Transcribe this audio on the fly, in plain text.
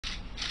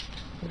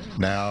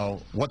Now,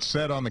 what's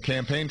said on the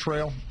campaign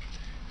trail,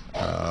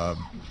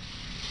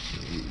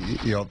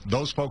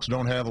 those folks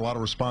don't have a lot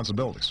of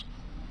responsibilities.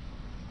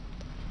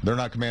 They're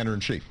not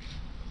commander-in-chief.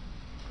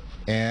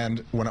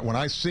 And when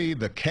I see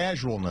the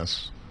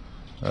casualness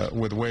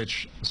with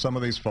which some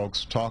of these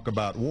folks talk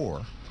about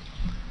war,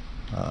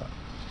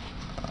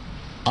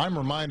 I'm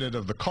reminded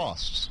of the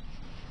costs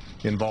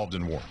involved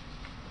in war.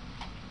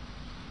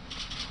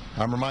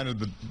 I'm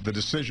reminded of the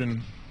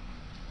decision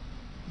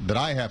that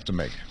I have to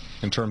make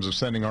in terms of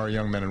sending our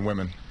young men and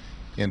women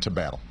into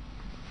battle,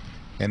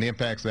 and the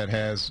impacts that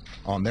has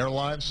on their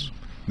lives,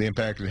 the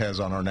impact it has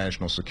on our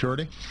national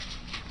security,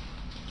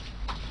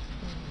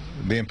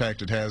 the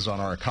impact it has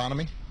on our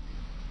economy.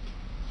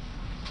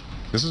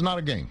 This is not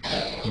a game,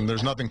 and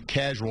there's nothing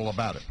casual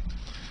about it.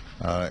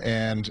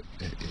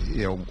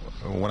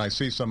 When I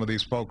see some of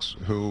these folks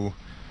who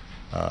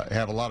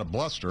have a lot of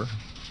bluster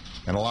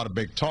and a lot of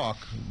big talk,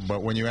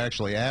 but when you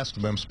actually ask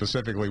them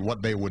specifically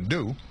what they would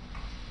do,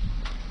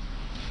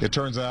 it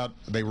turns out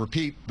they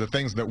repeat the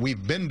things that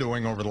we've been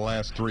doing over the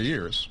last 3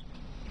 years.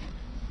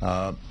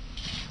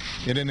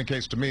 It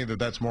indicates to me that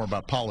that's more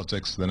about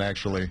politics than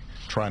actually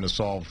trying to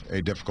solve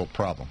a difficult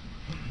problem.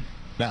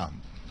 Now,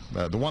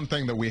 the one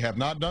thing that we have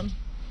not done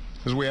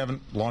is we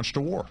haven't launched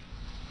a war.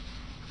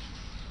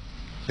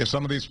 If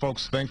some of these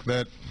folks think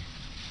that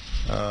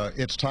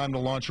it's time to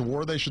launch a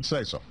war, they should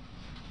say so.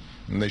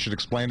 And they should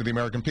explain to the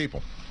American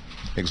people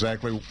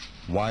exactly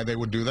why they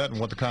would do that and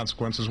what the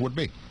consequences would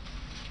be.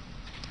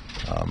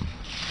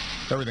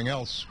 Everything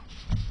else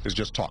is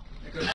just talk.